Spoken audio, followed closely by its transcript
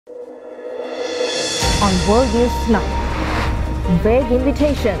on World News Tonight. Vague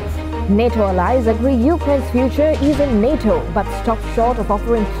invitations. NATO allies agree Ukraine's future is in NATO, but stop short of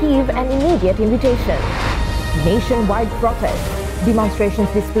offering Kyiv an immediate invitation. Nationwide protests. Demonstrations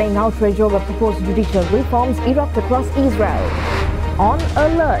displaying outrage over proposed judicial reforms erupt across Israel. On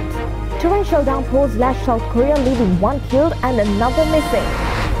alert. Torrential downpours lash South Korea, leaving one killed and another missing.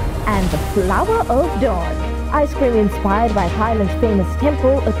 And the flower of dawn. Ice cream inspired by Thailand's famous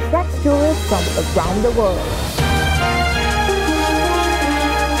temple attracts tourists from around the world.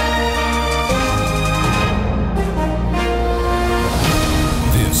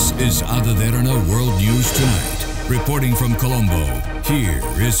 This is Derana World News Tonight. Reporting from Colombo, here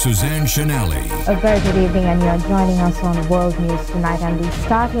is Suzanne Shanali. A very good evening, and you are joining us on World News Tonight. And we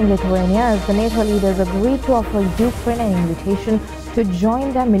start in Lithuania as the NATO leaders agreed to offer Ukraine an invitation to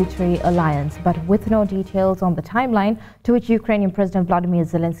join their military alliance, but with no details on the timeline, to which Ukrainian President Vladimir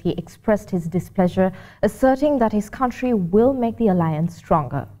Zelensky expressed his displeasure, asserting that his country will make the alliance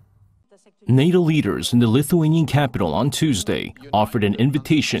stronger. NATO leaders in the Lithuanian capital on Tuesday offered an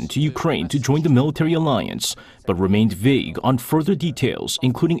invitation to Ukraine to join the military alliance, but remained vague on further details,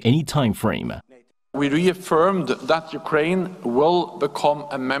 including any time frame. We reaffirmed that Ukraine will become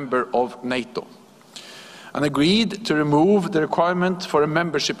a member of NATO and agreed to remove the requirement for a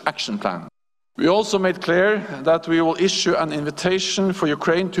membership action plan. We also made clear that we will issue an invitation for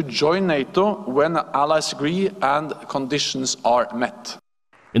Ukraine to join NATO when allies agree and conditions are met.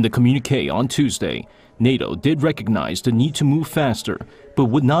 In the communiqué on Tuesday, NATO did recognize the need to move faster,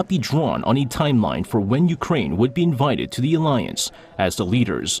 but would not be drawn on a timeline for when Ukraine would be invited to the alliance, as the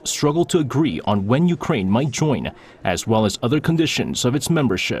leaders struggled to agree on when Ukraine might join, as well as other conditions of its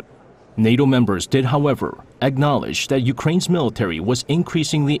membership. NATO members did, however, acknowledge that Ukraine's military was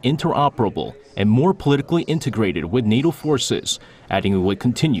increasingly interoperable and more politically integrated with NATO forces, adding it would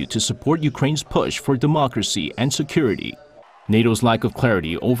continue to support Ukraine's push for democracy and security. NATO's lack of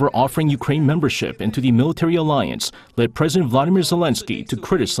clarity over offering Ukraine membership into the military alliance led President Vladimir Zelensky to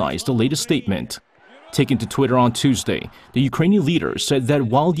criticize the latest statement. Taken to Twitter on Tuesday, the Ukrainian leader said that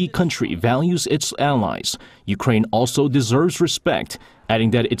while the country values its allies, Ukraine also deserves respect,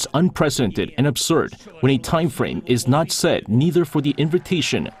 adding that it's unprecedented and absurd when a time frame is not set neither for the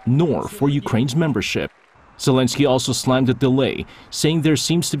invitation nor for Ukraine's membership. Zelensky also slammed the delay, saying there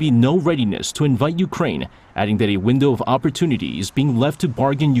seems to be no readiness to invite Ukraine, adding that a window of opportunity is being left to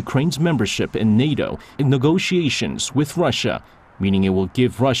bargain Ukraine's membership in NATO in negotiations with Russia, meaning it will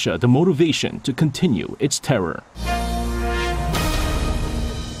give Russia the motivation to continue its terror.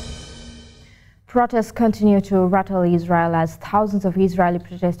 Protests continue to rattle Israel as thousands of Israeli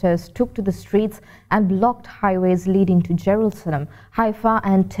protesters took to the streets and blocked highways leading to Jerusalem, Haifa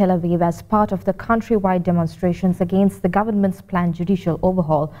and Tel Aviv as part of the countrywide demonstrations against the government's planned judicial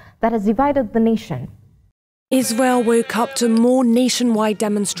overhaul that has divided the nation. Israel woke up to more nationwide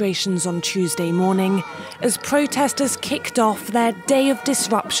demonstrations on Tuesday morning as protesters kicked off their day of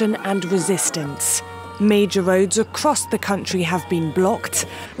disruption and resistance. Major roads across the country have been blocked,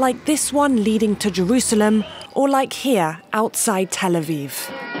 like this one leading to Jerusalem, or like here outside Tel Aviv.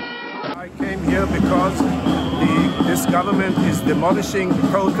 I came here because this government is demolishing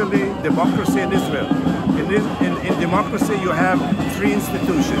totally democracy in Israel. In democracy, you have three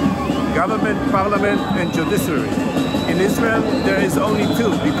institutions: government, parliament, and judiciary. In Israel, there is only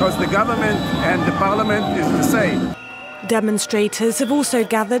two, because the government and the parliament is the same. Demonstrators have also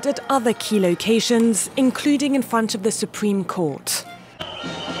gathered at other key locations, including in front of the Supreme Court.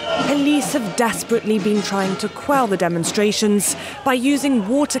 Police have desperately been trying to quell the demonstrations by using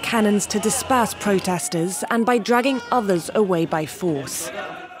water cannons to disperse protesters and by dragging others away by force.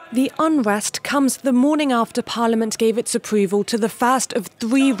 The unrest comes the morning after Parliament gave its approval to the first of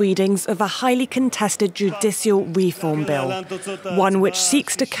 3 readings of a highly contested judicial reform bill, one which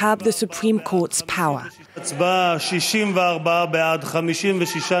seeks to curb the Supreme Court's power.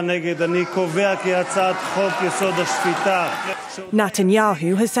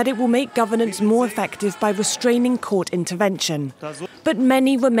 Netanyahu has said it will make governance more effective by restraining court intervention, but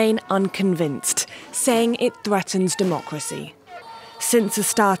many remain unconvinced, saying it threatens democracy. Since the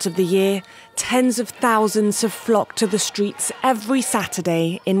start of the year, tens of thousands have flocked to the streets every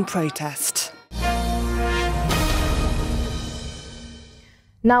Saturday in protest.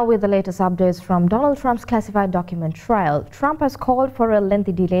 Now with the latest updates from Donald Trump's classified document trial. Trump has called for a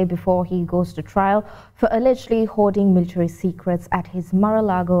lengthy delay before he goes to trial for allegedly hoarding military secrets at his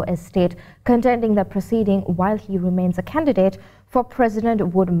Mar-a-Lago estate, contending that proceeding while he remains a candidate for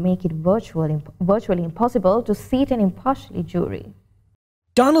president would make it virtually impossible to seat an impartial jury.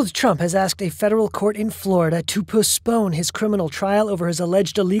 Donald Trump has asked a federal court in Florida to postpone his criminal trial over his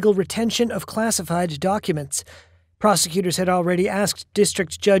alleged illegal retention of classified documents. Prosecutors had already asked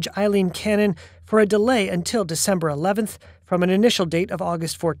District Judge Eileen Cannon for a delay until December 11th from an initial date of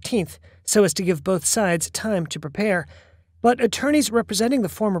August 14th, so as to give both sides time to prepare. But attorneys representing the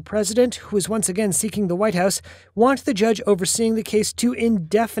former president, who is once again seeking the White House, want the judge overseeing the case to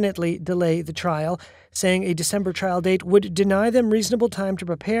indefinitely delay the trial, saying a December trial date would deny them reasonable time to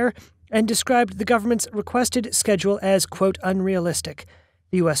prepare, and described the government's requested schedule as, quote, unrealistic.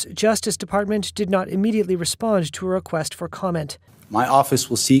 The U.S. Justice Department did not immediately respond to a request for comment. My office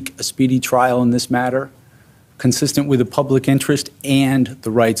will seek a speedy trial in this matter, consistent with the public interest and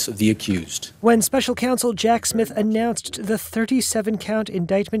the rights of the accused. When special counsel Jack Smith announced the 37-count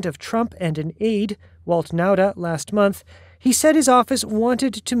indictment of Trump and an aide, Walt Nauta, last month, he said his office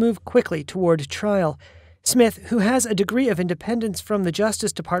wanted to move quickly toward trial. Smith, who has a degree of independence from the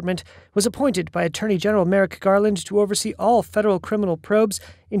Justice Department, was appointed by Attorney General Merrick Garland to oversee all federal criminal probes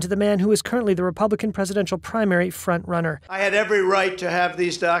into the man who is currently the Republican presidential primary frontrunner. I had every right to have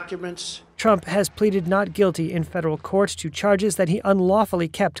these documents. Trump has pleaded not guilty in federal court to charges that he unlawfully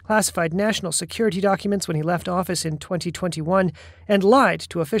kept classified national security documents when he left office in 2021 and lied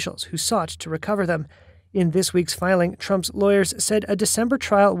to officials who sought to recover them. In this week's filing, Trump's lawyers said a December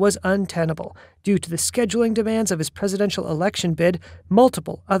trial was untenable due to the scheduling demands of his presidential election bid,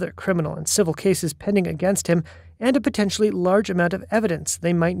 multiple other criminal and civil cases pending against him, and a potentially large amount of evidence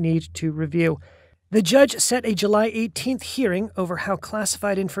they might need to review. The judge set a July 18th hearing over how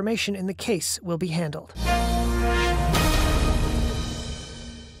classified information in the case will be handled.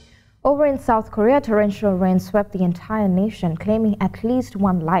 Over in South Korea, torrential rain swept the entire nation, claiming at least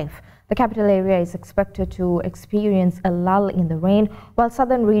one life. The capital area is expected to experience a lull in the rain, while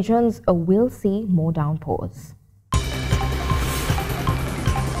southern regions will see more downpours.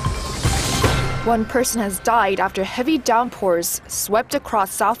 One person has died after heavy downpours swept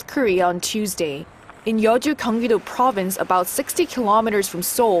across South Korea on Tuesday. In Yeoju, Gyeonggi-do province, about 60 kilometers from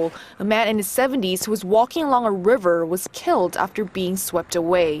Seoul, a man in his 70s who was walking along a river was killed after being swept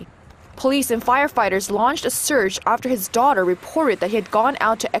away. Police and firefighters launched a search after his daughter reported that he had gone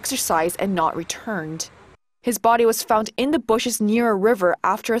out to exercise and not returned. His body was found in the bushes near a river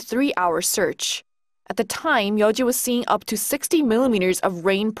after a 3-hour search. At the time, Yeoju was seeing up to 60 millimeters of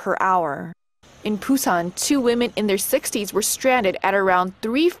rain per hour. In Busan, 2 women in their 60s were stranded at around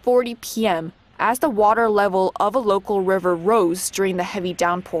 3:40 p.m. as the water level of a local river rose during the heavy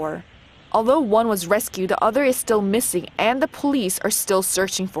downpour. Although one was rescued, the other is still missing and the police are still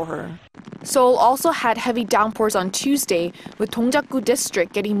searching for her. Seoul also had heavy downpours on Tuesday, with Dongjakgu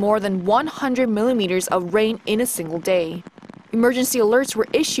district getting more than 100 millimeters of rain in a single day. Emergency alerts were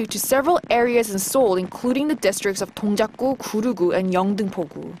issued to several areas in Seoul, including the districts of Dongjakgu, Gurugu, and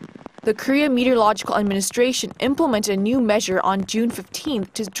Yeongdeung-pogu. The Korea Meteorological Administration implemented a new measure on June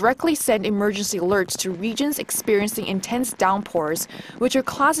 15th to directly send emergency alerts to regions experiencing intense downpours, which are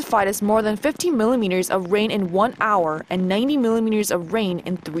classified as more than 50 millimeters of rain in 1 hour and 90 millimeters of rain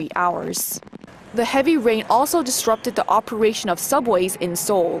in 3 hours. The heavy rain also disrupted the operation of subways in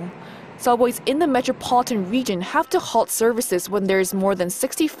Seoul. Subways in the metropolitan region have to halt services when there is more than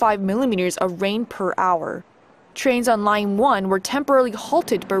 65 millimeters of rain per hour. Trains on Line 1 were temporarily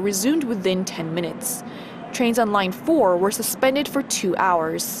halted but resumed within 10 minutes. Trains on Line 4 were suspended for 2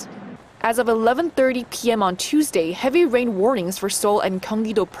 hours. As of 11:30 p.m. on Tuesday, heavy rain warnings for Seoul and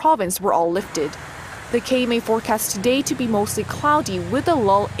Gyeonggi-do province were all lifted. The KMA forecast today to be mostly cloudy with a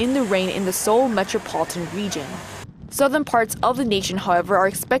lull in the rain in the Seoul metropolitan region. Southern parts of the nation, however, are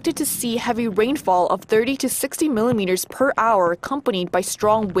expected to see heavy rainfall of 30 to 60 millimeters per hour, accompanied by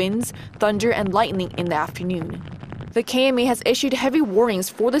strong winds, thunder, and lightning in the afternoon. The KMA has issued heavy warnings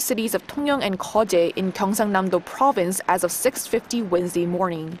for the cities of Tongyeong and Gyeoje in Gyeongsangnam-do province as of 6:50 Wednesday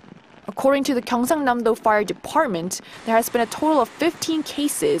morning. According to the Gyeongsangnam-do Fire Department, there has been a total of 15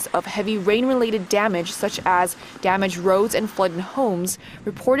 cases of heavy rain-related damage, such as damaged roads and flooded homes,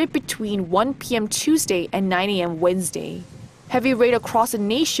 reported between 1 p.m. Tuesday and 9 a.m. Wednesday. Heavy rain across the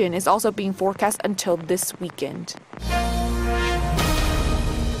nation is also being forecast until this weekend.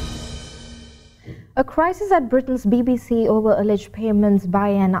 A crisis at Britain's BBC over alleged payments by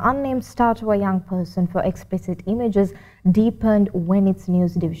an unnamed star to a young person for explicit images deepened when its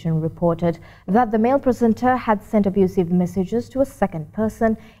news division reported that the male presenter had sent abusive messages to a second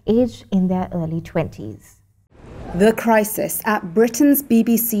person aged in their early 20s. The crisis at Britain's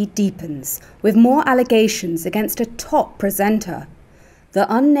BBC deepens, with more allegations against a top presenter.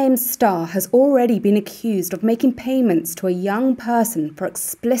 The unnamed star has already been accused of making payments to a young person for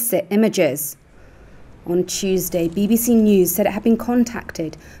explicit images. On Tuesday, BBC News said it had been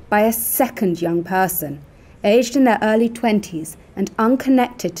contacted by a second young person, aged in their early 20s and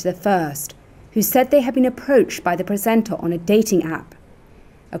unconnected to the first, who said they had been approached by the presenter on a dating app.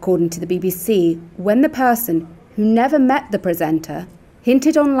 According to the BBC, when the person, who never met the presenter,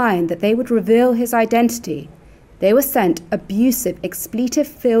 hinted online that they would reveal his identity, they were sent abusive,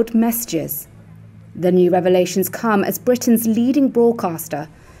 expletive-filled messages. The new revelations come as Britain's leading broadcaster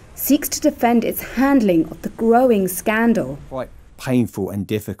seeks to defend its handling of the growing scandal. Quite painful and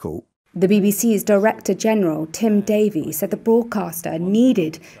difficult. The BBC's Director General, Tim Davie, said the broadcaster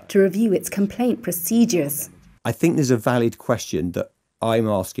needed to review its complaint procedures. I think there's a valid question that I'm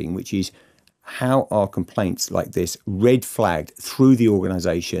asking, which is how are complaints like this red flagged through the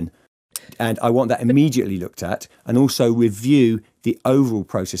organisation? And I want that immediately looked at, and also review the overall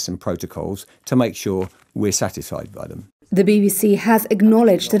process and protocols to make sure we're satisfied by them. The BBC has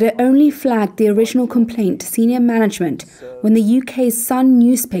acknowledged that it only flagged the original complaint to senior management when the UK's Sun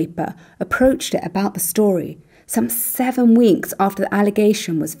newspaper approached it about the story, some 7 weeks after the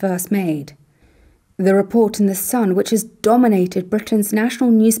allegation was first made. The report in the Sun, which has dominated Britain's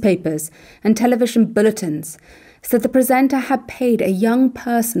national newspapers and television bulletins, said the presenter had paid a young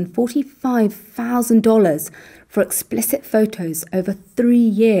person $45,000 for explicit photos over 3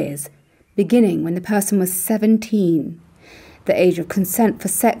 years, beginning when the person was 17. The age of consent for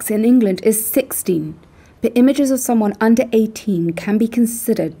sex in England is 16, but images of someone under 18 can be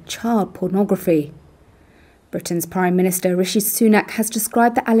considered child pornography. Britain's Prime Minister Rishi Sunak has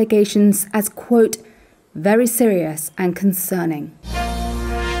described the allegations as, quote, very serious and concerning.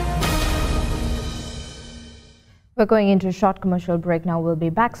 We're going into a short commercial break now. We'll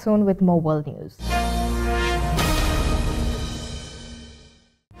be back soon with more world news.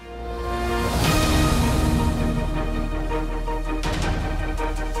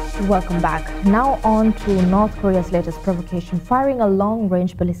 Welcome back. Now on to North Korea's latest provocation, firing a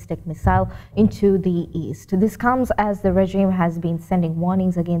long-range ballistic missile into the east. This comes as the regime has been sending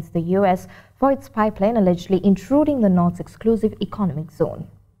warnings against the US for its pipeline allegedly intruding the North's exclusive economic zone.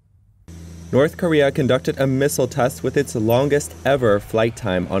 North Korea conducted a missile test with its longest ever flight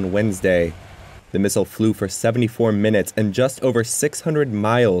time on Wednesday. The missile flew for 74 minutes and just over 600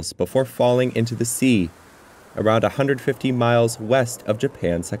 miles before falling into the sea, around 150 miles west of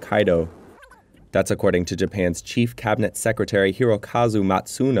Japan's Hokkaido. That's according to Japan's Chief Cabinet Secretary Hirokazu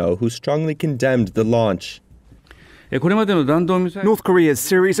Matsuno, who strongly condemned the launch. North Korea's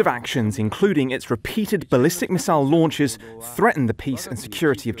series of actions, including its repeated ballistic missile launches, threaten the peace and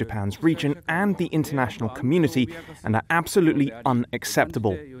security of Japan's region and the international community and are absolutely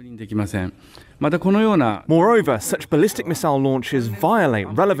unacceptable. Moreover, such ballistic missile launches violate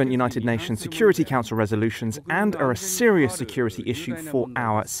relevant United Nations Security Council resolutions and are a serious security issue for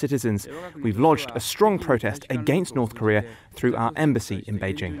our citizens. We've lodged a strong protest against North Korea through our embassy in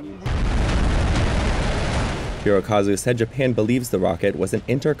Beijing. Hirokazu said Japan believes the rocket was an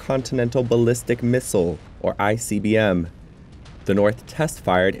intercontinental ballistic missile, or ICBM. The North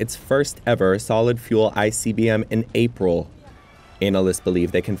test-fired its first ever solid-fuel ICBM in April. Analysts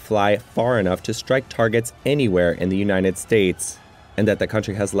believe they can fly far enough to strike targets anywhere in the United States, and that the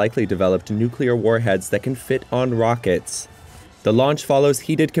country has likely developed nuclear warheads that can fit on rockets. The launch follows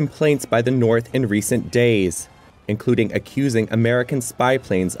heated complaints by the North in recent days, including accusing American spy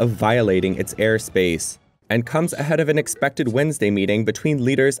planes of violating its airspace, and comes ahead of an expected Wednesday meeting between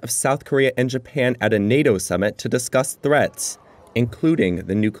leaders of South Korea and Japan at a NATO summit to discuss threats, including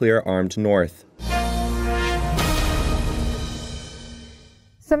the nuclear-armed North.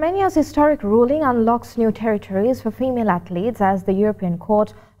 Semenia's historic ruling unlocks new territories for female athletes as the European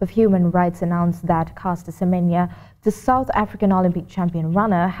Court of Human Rights announced that Caster Semenya, the South African Olympic champion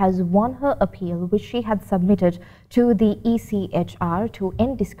runner, has won her appeal which she had submitted to the ECHR to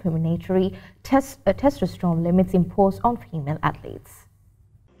end discriminatory testosterone limits imposed on female athletes.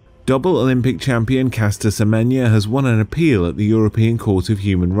 Double Olympic champion Caster Semenya has won an appeal at the European Court of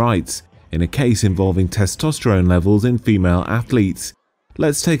Human Rights in a case involving testosterone levels in female athletes.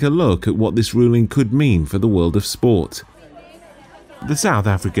 Let's take a look at what this ruling could mean for the world of sport. The South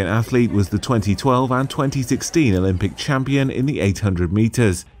African athlete was the 2012 and 2016 Olympic champion in the 800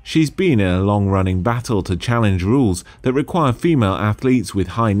 metres. She's been in a long-running battle to challenge rules that require female athletes with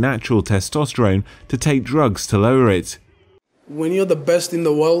high natural testosterone to take drugs to lower it. When you're the best in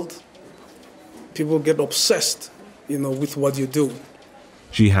the world, people get obsessed, with what you do.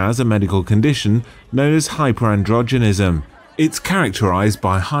 She has a medical condition known as hyperandrogenism. It's characterized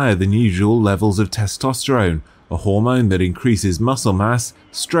by higher than usual levels of testosterone, a hormone that increases muscle mass,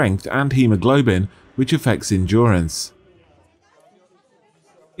 strength and hemoglobin, which affects endurance.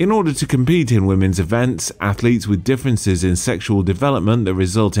 In order to compete in women's events, athletes with differences in sexual development that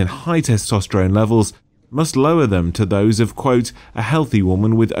result in high testosterone levels must lower them to those of, quote, a healthy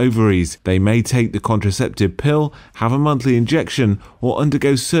woman with ovaries. They may take the contraceptive pill, have a monthly injection, or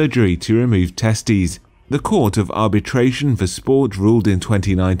undergo surgery to remove testes. The Court of Arbitration for Sport ruled in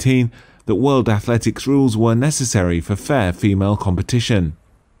 2019 that World Athletics rules were necessary for fair female competition.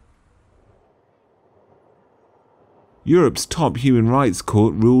 Europe's top human rights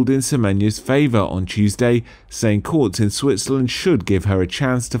court ruled in Semenya's favour on Tuesday, saying courts in Switzerland should give her a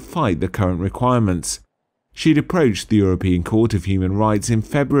chance to fight the current requirements. She'd approached the European Court of Human Rights in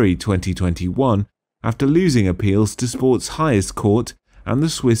February 2021 after losing appeals to sport's highest court and the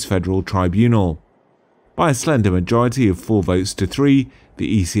Swiss Federal Tribunal. By a slender majority of 4 votes to 3,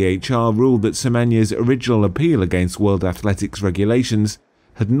 the ECHR ruled that Semenya's original appeal against World Athletics regulations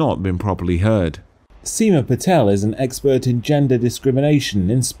had not been properly heard. Seema Patel is an expert in gender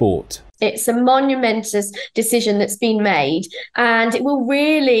discrimination in sport. It's a monumentous decision that's been made, and it will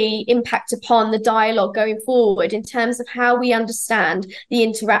really impact upon the dialogue going forward in terms of how we understand the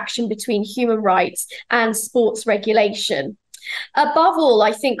interaction between human rights and sports regulation. Above all,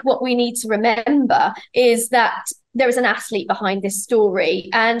 I think what we need to remember is that there is an athlete behind this story,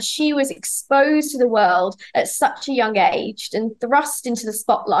 and she was exposed to the world at such a young age and thrust into the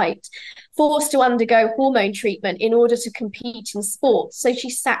spotlight, forced to undergo hormone treatment in order to compete in sports. So she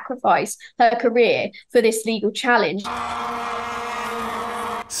sacrificed her career for this legal challenge.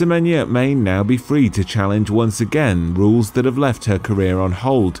 Semenya may now be free to challenge once again rules that have left her career on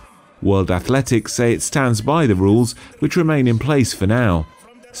hold. World Athletics say it stands by the rules, which remain in place for now.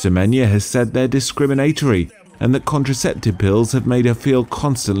 Semenya has said they're discriminatory and that contraceptive pills have made her feel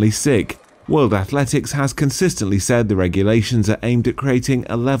constantly sick. World Athletics has consistently said the regulations are aimed at creating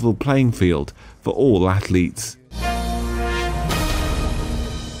a level playing field for all athletes.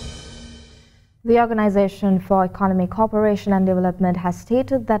 The Organization for Economic Cooperation and Development has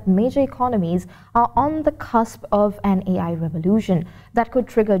stated that major economies are on the cusp of an AI revolution that could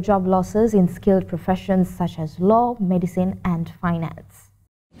trigger job losses in skilled professions such as law, medicine, and finance.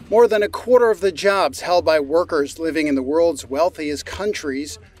 More than a quarter of the jobs held by workers living in the world's wealthiest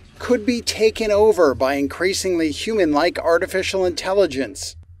countries could be taken over by increasingly human-like artificial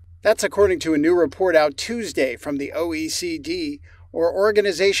intelligence. That's according to a new report out Tuesday from the OECD, or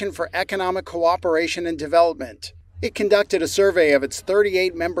Organization for Economic Cooperation and Development. It conducted a survey of its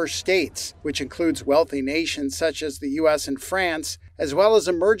 38 member states, which includes wealthy nations such as the US and France, as well as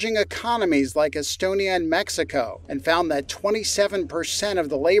emerging economies like Estonia and Mexico, and found that 27% of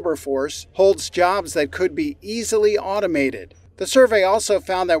the labor force holds jobs that could be easily automated. The survey also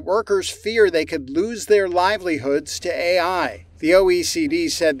found that workers fear they could lose their livelihoods to AI. The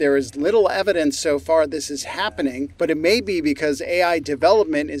OECD said there is little evidence so far this is happening, but it may be because AI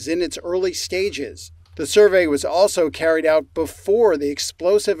development is in its early stages. The survey was also carried out before the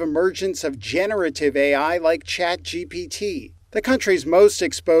explosive emergence of generative AI like ChatGPT. The countries most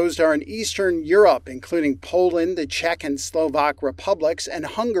exposed are in Eastern Europe, including Poland, the Czech and Slovak republics, and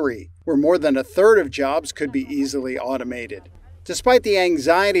Hungary, where more than a third of jobs could be easily automated. Despite the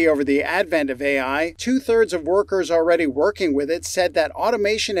anxiety over the advent of AI, 2/3 of workers already working with it said that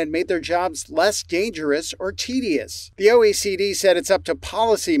automation had made their jobs less dangerous or tedious. The OECD said it's up to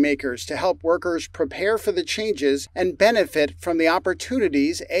policymakers to help workers prepare for the changes and benefit from the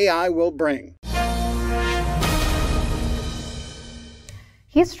opportunities AI will bring.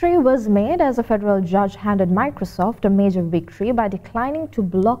 History was made as a federal judge handed Microsoft a major victory by declining to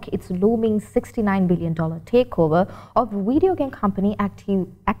block its looming $69 billion takeover of video game company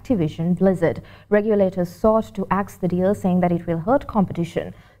Activision Blizzard. Regulators sought to axe the deal, saying that it will hurt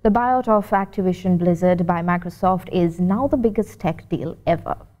competition. The buyout of Activision Blizzard by Microsoft is now the biggest tech deal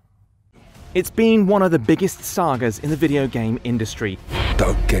ever. It's been one of the biggest sagas in the video game industry.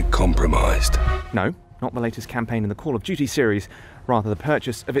 Don't get compromised. No, not the latest campaign in the Call of Duty series, rather the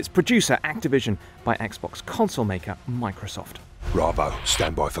purchase of its producer Activision by Xbox console maker Microsoft. Bravo,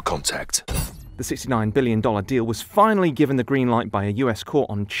 stand by for contact. The $69 billion deal was finally given the green light by a US court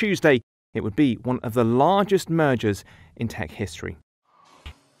on Tuesday. It would be one of the largest mergers in tech history.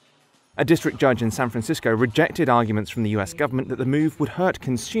 A district judge in San Francisco rejected arguments from the US government that the move would hurt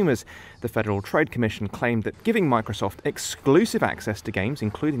consumers. The Federal Trade Commission claimed that giving Microsoft exclusive access to games,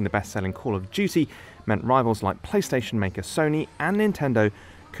 including the best-selling Call of Duty, meant rivals like PlayStation maker Sony and Nintendo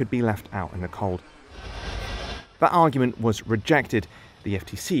could be left out in the cold. That argument was rejected. The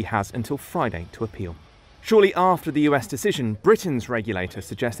FTC has until Friday to appeal. Shortly after the US decision, Britain's regulator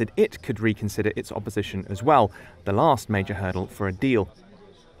suggested it could reconsider its opposition as well, the last major hurdle for a deal.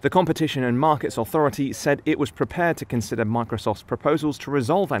 The Competition and Markets Authority said it was prepared to consider Microsoft's proposals to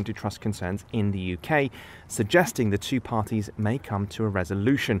resolve antitrust concerns in the UK, suggesting the two parties may come to a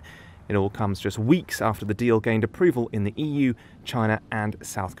resolution. It all comes just weeks after the deal gained approval in the EU, China and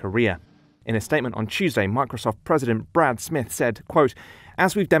South Korea. In a statement on Tuesday, Microsoft President Brad Smith said, quote,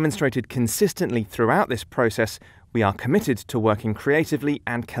 "As we've demonstrated consistently throughout this process, we are committed to working creatively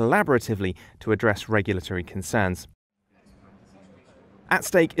and collaboratively to address regulatory concerns." At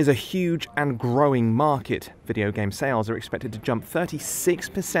stake is a huge and growing market. Video game sales are expected to jump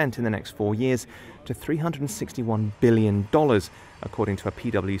 36% in the next 4 years to $361 billion, according to a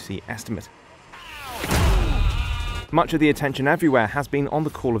PwC estimate. Much of the attention everywhere has been on the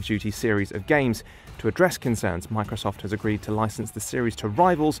Call of Duty series of games. To address concerns, Microsoft has agreed to license the series to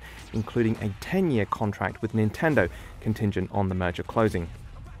rivals, including a 10-year contract with Nintendo, contingent on the merger closing.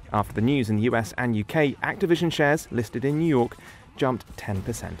 After the news in the US and UK, Activision shares, listed in New York, jumped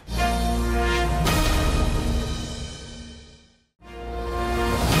 10%.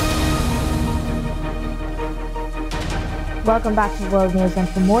 Welcome back to World News, and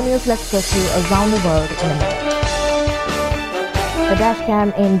for more news, let's take you around the world in a minute. A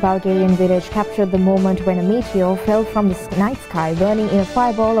dashcam in Bulgarian village captured the moment when a meteor fell from the night sky, burning in a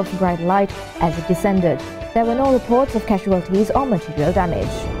fireball of bright light as it descended. There were no reports of casualties or material damage.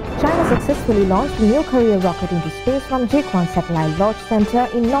 China successfully launched a new carrier rocket into space from Jiuquan Satellite Launch Center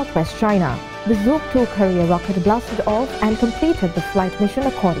in northwest China. The Zhuk-2 carrier rocket blasted off and completed the flight mission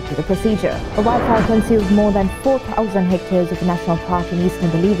according to the procedure. A wildfire consumed more than 4,000 hectares of a national park in eastern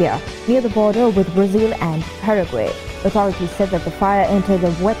Bolivia, near the border with Brazil and Paraguay. Authorities said that the fire entered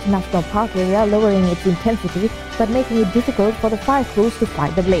the wet national park area, lowering its intensity but making it difficult for the fire crews to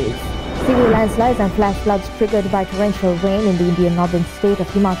fight the blaze. Severe landslides and flash floods triggered by torrential rain in the Indian northern state of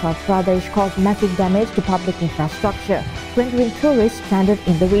Himachal Pradesh caused massive damage to public infrastructure, rendering tourists stranded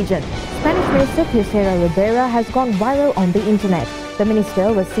in the region. Spanish Minister Teresa Ribera has gone viral on the internet. The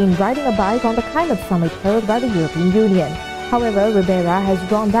minister was seen riding a bike on the climate summit held by the European Union. However, Ribera has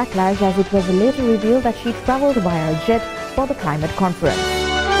drawn backlash as it was later revealed that she travelled via a jet for the climate conference.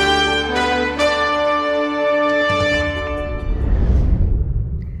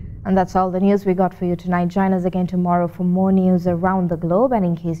 And that's all the news we got for you tonight. Join us again tomorrow for more news around the globe. And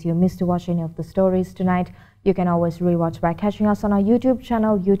in case you missed to watch any of the stories tonight, you can always rewatch by catching us on our YouTube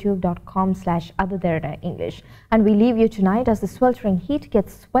channel, youtube.com/Derana English. And we leave you tonight as the sweltering heat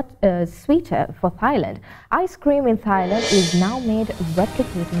gets sweeter for Thailand. Ice cream in Thailand is now made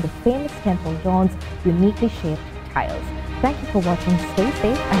replicating the famous temple dawn's uniquely shaped tiles. Thank you for watching. Stay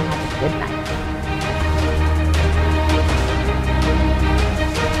safe and have a good night.